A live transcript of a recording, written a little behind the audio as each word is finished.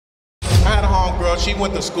girl, she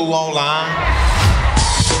went to school online.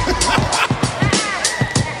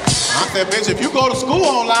 I said, bitch, if you go to school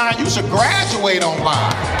online, you should graduate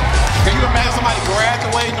online. Can you imagine somebody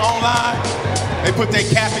graduating online? They put their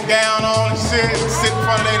cap and gown on and shit, sit in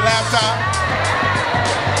front of their laptop.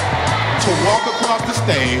 To walk across the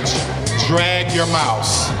stage, drag your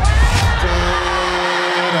mouse.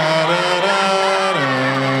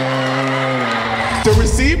 To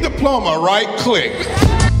receive diploma, right-click.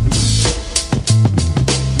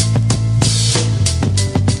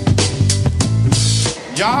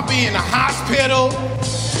 Y'all be in the hospital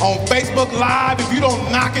on Facebook Live if you don't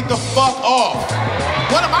knock it the fuck off.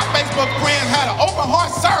 One of my Facebook friends had an open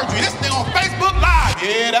heart surgery. This nigga on Facebook Live.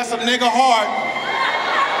 Yeah, that's a nigga heart.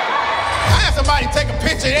 I had somebody take a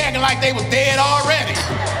picture acting like they was dead already.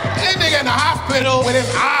 This nigga in the hospital with his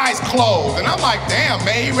eyes closed. And I'm like, damn,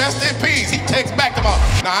 may he rest in peace. He texts back to me,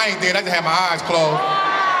 nah, I ain't dead, I just had my eyes closed.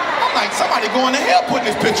 I'm like, somebody going to hell putting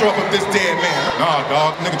this picture up of this dead man. Nah,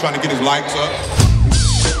 dog, nigga trying to get his likes up.